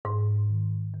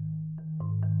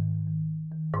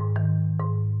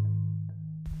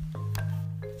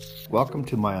Welcome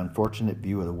to my unfortunate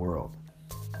view of the world.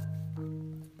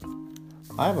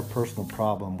 I have a personal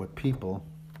problem with people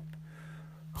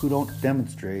who don't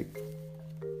demonstrate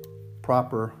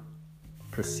proper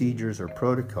procedures or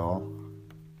protocol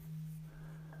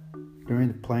during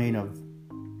the playing of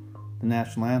the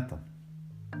national anthem.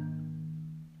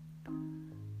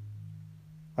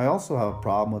 I also have a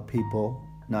problem with people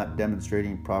not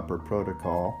demonstrating proper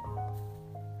protocol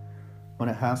when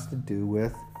it has to do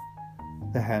with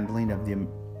the handling of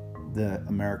the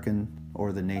American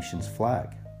or the nation's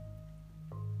flag.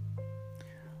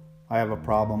 I have a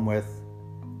problem with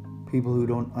people who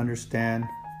don't understand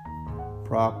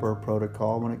proper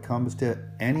protocol when it comes to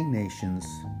any nation's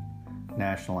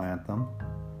national anthem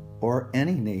or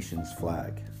any nation's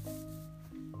flag.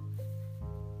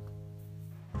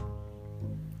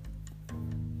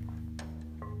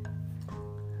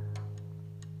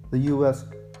 The U.S.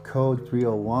 Code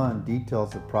 301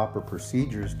 details the proper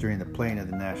procedures during the playing of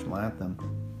the national anthem.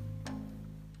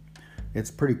 It's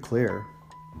pretty clear.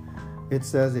 It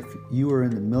says if you are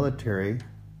in the military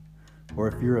or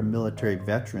if you're a military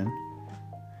veteran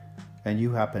and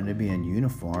you happen to be in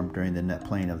uniform during the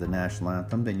playing of the national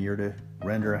anthem, then you're to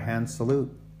render a hand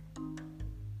salute.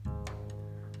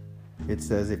 It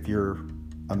says if you're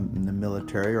in the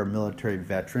military or a military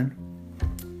veteran,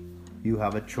 you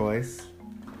have a choice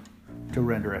to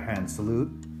render a hand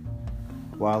salute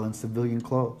while in civilian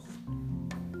clothes.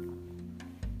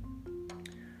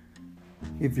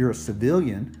 If you're a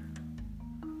civilian,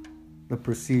 the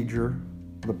procedure,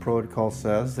 the protocol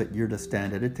says that you're to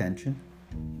stand at attention,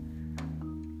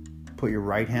 put your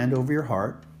right hand over your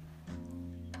heart,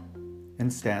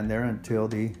 and stand there until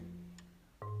the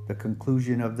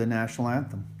conclusion of the national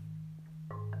anthem.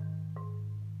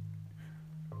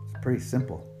 It's pretty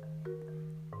simple.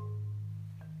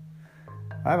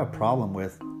 I have a problem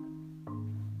with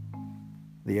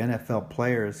the NFL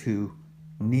players who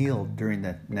kneel during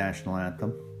the national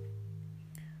anthem.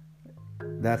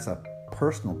 That's a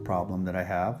personal problem that I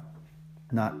have,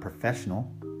 not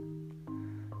professional.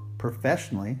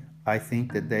 Professionally, I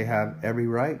think that they have every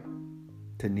right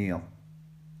to kneel.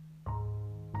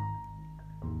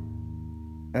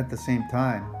 At the same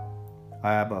time,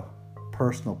 I have a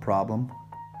personal problem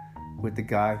with the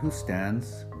guy who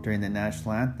stands during the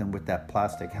national anthem with that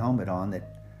plastic helmet on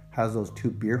that has those two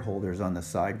beer holders on the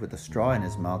side with a straw in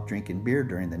his mouth drinking beer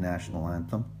during the national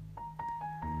anthem.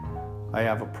 I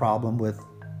have a problem with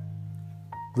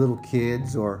little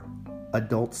kids or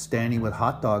adults standing with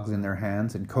hot dogs in their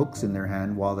hands and Cokes in their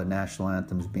hand while the national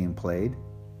anthem is being played.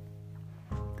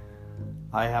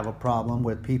 I have a problem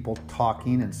with people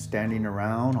talking and standing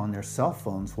around on their cell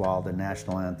phones while the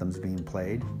national anthem is being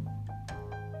played.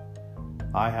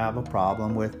 I have a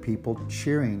problem with people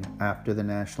cheering after the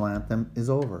national anthem is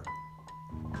over.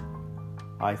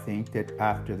 I think that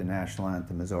after the national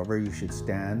anthem is over, you should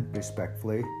stand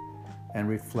respectfully and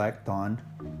reflect on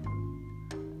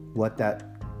what that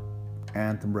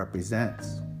anthem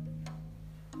represents.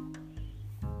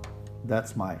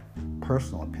 That's my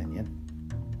personal opinion.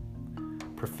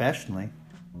 Professionally,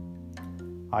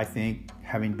 I think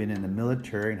having been in the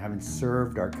military and having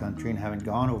served our country and having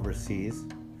gone overseas,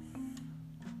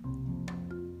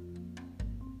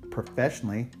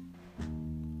 professionally,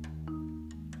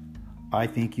 I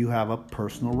think you have a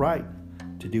personal right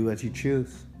to do as you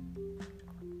choose.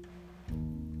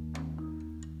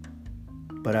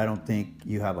 But I don't think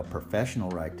you have a professional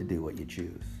right to do what you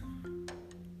choose.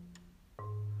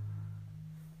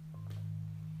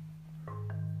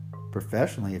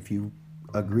 Professionally, if you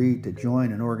agree to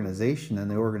join an organization and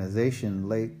the organization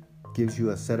gives you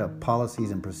a set of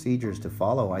policies and procedures to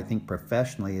follow, I think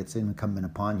professionally it's incumbent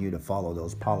upon you to follow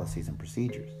those policies and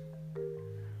procedures.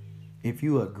 If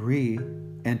you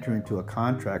enter into a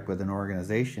contract with an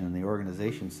organization and the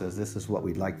organization says this is what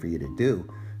we'd like for you to do,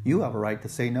 you have a right to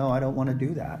say, no, I don't want to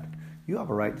do that. You have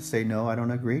a right to say, no, I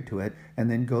don't agree to it, and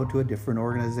then go to a different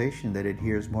organization that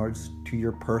adheres more to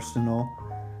your personal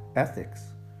ethics.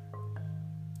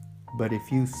 But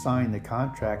if you sign the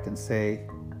contract and say,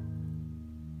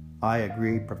 I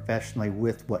agree professionally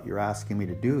with what you're asking me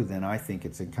to do, then I think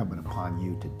it's incumbent upon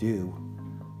you to do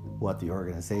what the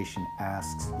organization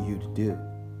asks you to do.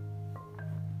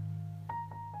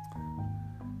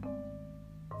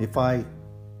 If I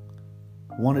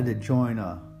wanted to join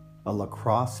a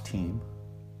lacrosse team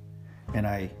and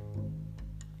I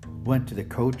went to the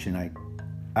coach and I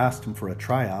asked him for a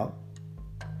tryout,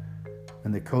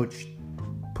 and the coach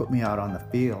put me out on the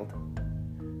field,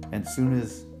 and as soon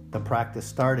as the practice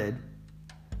started,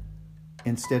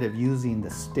 instead of using the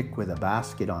stick with a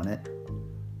basket on it,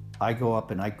 I go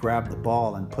up and I grab the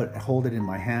ball and hold it in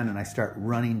my hand and I start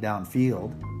running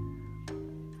downfield.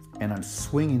 and I'm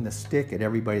swinging the stick at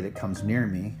everybody that comes near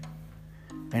me,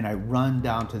 and I run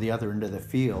down to the other end of the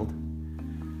field,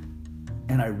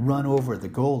 and I run over the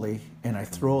goalie, and I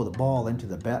throw the ball into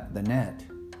the net,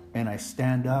 and I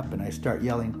stand up and I start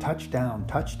yelling, touchdown,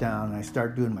 touchdown, and I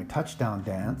start doing my touchdown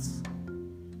dance,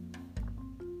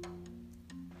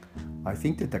 I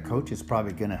think that the coach is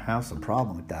probably going to have some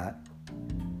problem with that.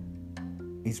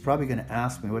 He's probably going to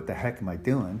ask me, what the heck am I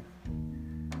doing?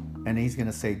 And he's going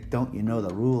to say, don't you know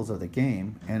the rules of the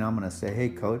game? And I'm going to say, hey,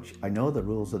 coach, I know the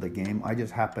rules of the game. I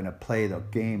just happen to play the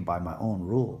game by my own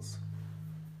rules.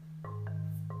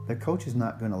 The coach is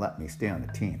not going to let me stay on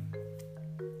the team.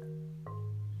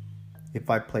 If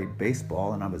I played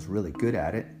baseball and I was really good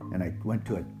at it, and I went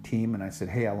to a team and I said,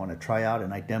 hey, I want to try out,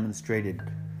 and I demonstrated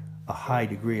a high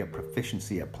degree of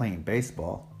proficiency at playing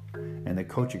baseball, and the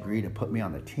coach agreed to put me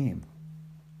on the team.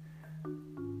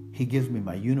 He gives me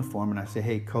my uniform and I say,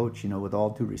 hey, coach, with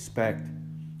all due respect,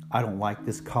 I don't like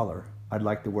this color. I'd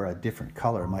like to wear a different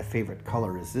color. My favorite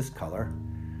color is this color.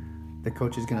 The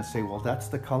coach is going to say, well, that's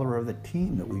the color of the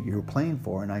team that you're playing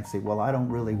for. And I say, well, I don't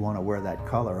really want to wear that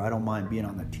color. I don't mind being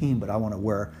on the team, but I want to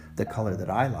wear the color that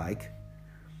I like.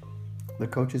 The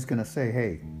coach is going to say,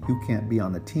 hey, you can't be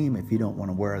on the team if you don't want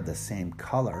to wear the same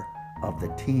color of the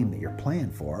team that you're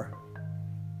playing for,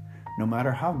 no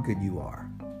matter how good you are.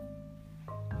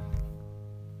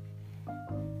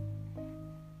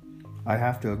 I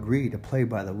have to agree to play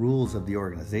by the rules of the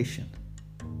organization.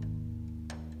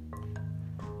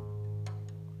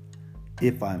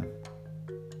 If I'm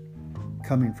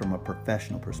coming from a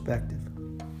professional perspective.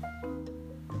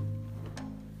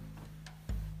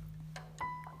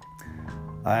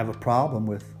 I have a problem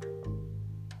with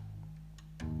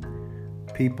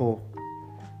people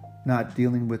not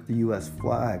dealing with the U.S.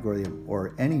 flag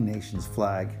or any nation's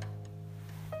flag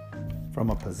from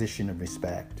a position of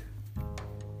respect.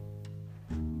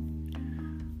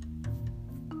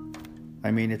 I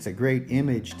mean, it's a great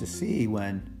image to see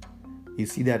when you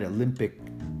see that Olympic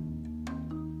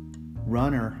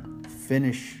runner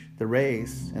finish the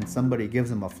race and somebody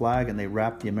gives them a flag and they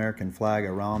wrap the American flag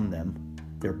around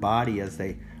their body as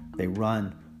they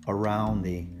run around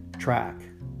the track.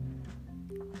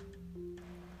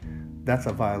 That's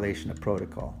a violation of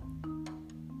protocol.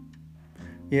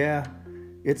 Yeah,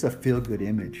 it's a feel-good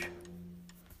image,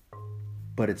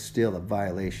 but it's still a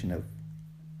violation of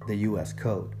the U.S.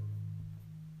 code.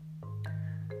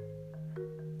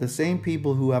 The same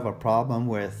people who have a problem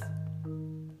with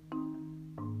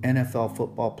NFL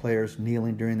football players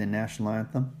kneeling during the national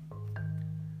anthem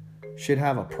should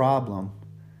have a problem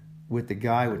with the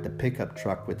guy with the pickup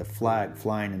truck with the flag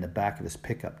flying in the back of his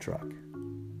pickup truck.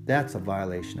 That's a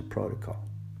violation of protocol.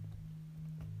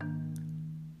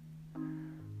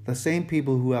 The same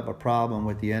people who have a problem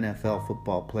with the NFL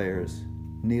football players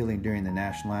kneeling during the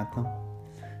national anthem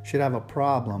should have a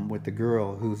problem with the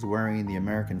girl who's wearing the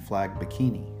American flag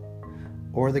bikini,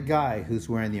 or the guy who's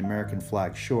wearing the American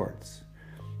flag shorts,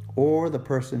 or the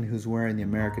person who's wearing the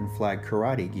American flag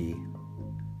karate gi.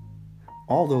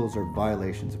 All those are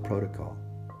violations of protocol.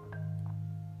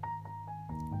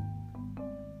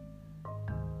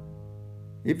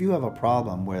 If you have a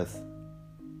problem with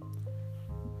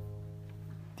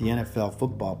the NFL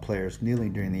football players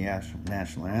kneeling during the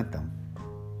national anthem,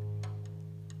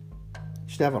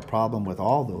 you should have a problem with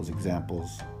all those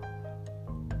examples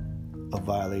of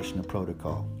violation of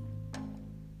protocol.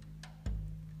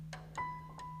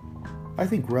 I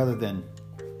think rather than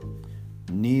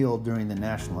kneel during the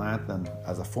national anthem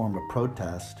as a form of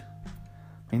protest,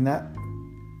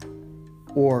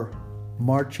 or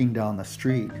marching down the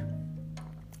street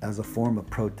as a form of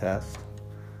protest,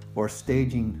 or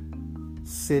staging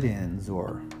sit-ins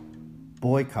or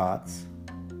boycotts,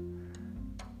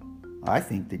 I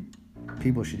think that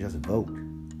people should just vote.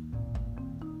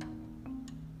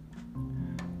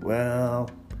 Well,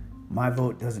 my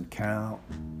vote doesn't count.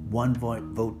 One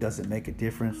vote doesn't make a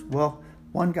difference. Well,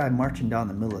 one guy marching down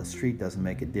the middle of the street doesn't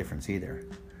make a difference either.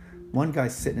 One guy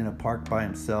sitting in a park by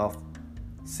himself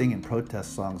singing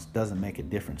protest songs doesn't make a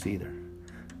difference either.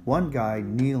 One guy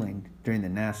kneeling during the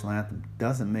national anthem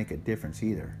doesn't make a difference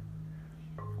either.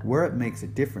 Where it makes a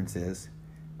difference is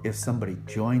if somebody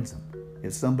joins him.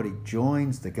 If somebody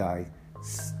joins the guy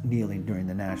kneeling during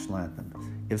the national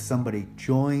anthem. If somebody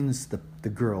joins the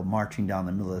girl marching down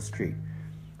the middle of the street.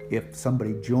 If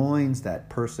somebody joins that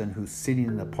person who's sitting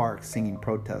in the park singing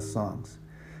protest songs.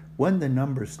 When the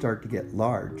numbers start to get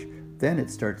large, then it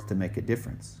starts to make a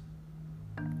difference.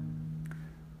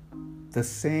 The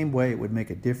same way it would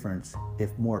make a difference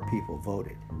if more people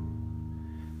voted.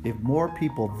 If more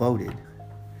people voted,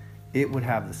 it would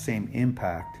have the same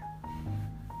impact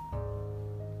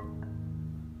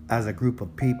as a group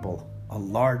of people, a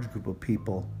large group of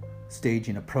people,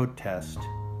 staging a protest,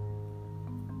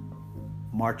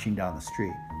 marching down the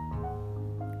street.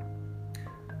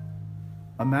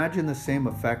 Imagine the same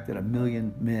effect that 1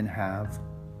 million men have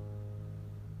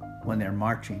when they're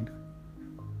marching,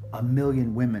 1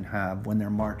 million women have when they're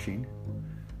marching.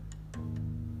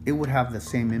 It would have the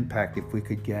same impact if we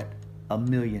could get 1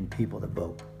 million people to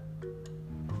vote.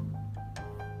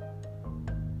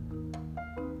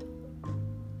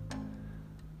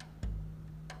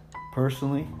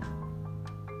 Personally,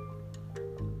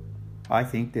 I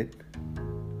think that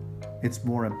it's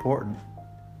more important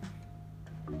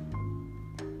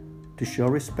to show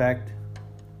respect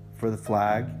for the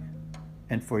flag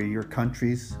and for your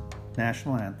country's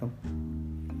national anthem,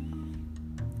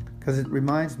 because it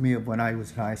reminds me of when I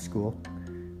was in high school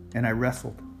and I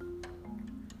wrestled.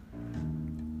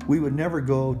 We would never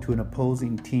go to an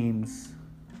opposing team's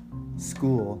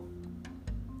school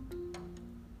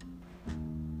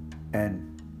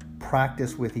and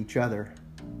practice with each other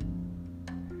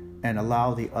and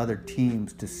allow the other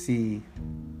teams to see,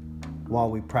 while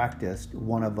we practiced,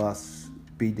 one of us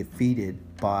be defeated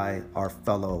by our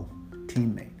fellow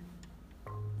teammate.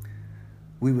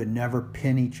 We would never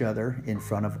pin each other in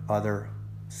front of other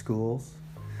schools.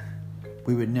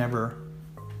 We would never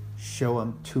show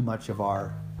them too much of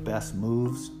our best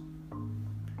moves,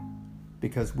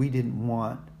 because we didn't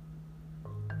want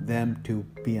them to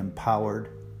be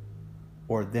empowered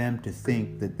or them to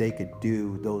think that they could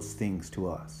do those things to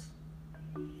us.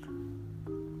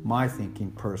 My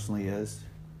thinking personally is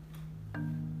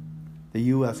the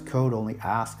U.S. Code only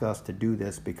asks us to do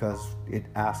this because it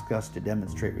asks us to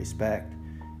demonstrate respect.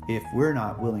 If we're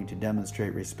not willing to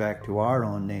demonstrate respect to our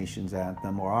own nation's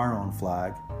anthem or our own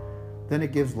flag, then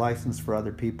it gives license for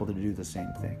other people to do the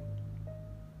same thing.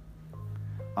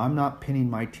 I'm not pinning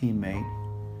my teammate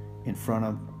in front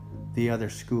of the other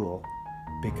school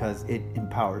because it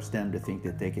empowers them to think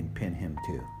that they can pin him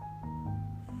too.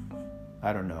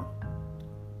 I don't know.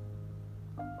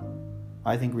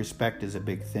 I think respect is a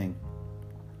big thing.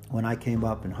 When I came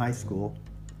up in high school,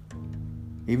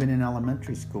 even in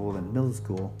elementary school and middle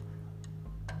school,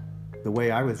 the way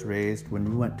I was raised, when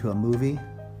we went to a movie,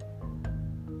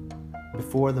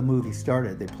 before the movie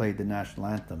started, they played the national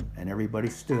anthem, and everybody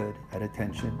stood at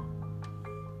attention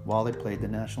while they played the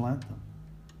national anthem.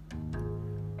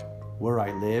 Where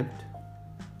I lived,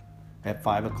 at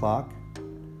 5 o'clock,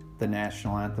 the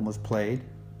national anthem was played.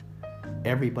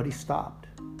 Everybody stopped.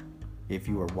 If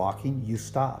you were walking, you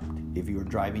stopped. If you were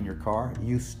driving your car,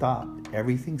 you stopped.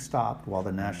 Everything stopped while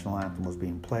the national anthem was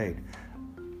being played.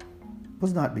 It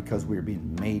was not because we were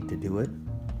being made to do it.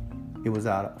 It was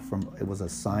a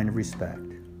sign of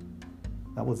respect.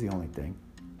 That was the only thing.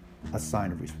 A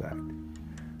sign of respect.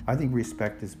 I think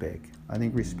respect is big. I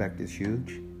think respect is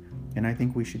huge. And I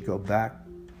think we should go back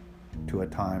to a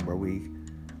time where we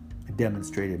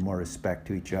demonstrated more respect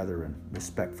to each other and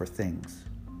respect for things.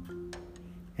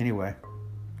 Anyway,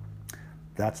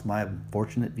 that's my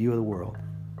unfortunate view of the world.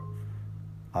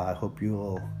 I hope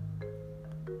you'll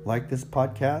like this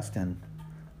podcast, and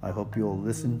I hope you'll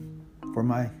listen for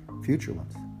my future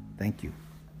ones. Thank you.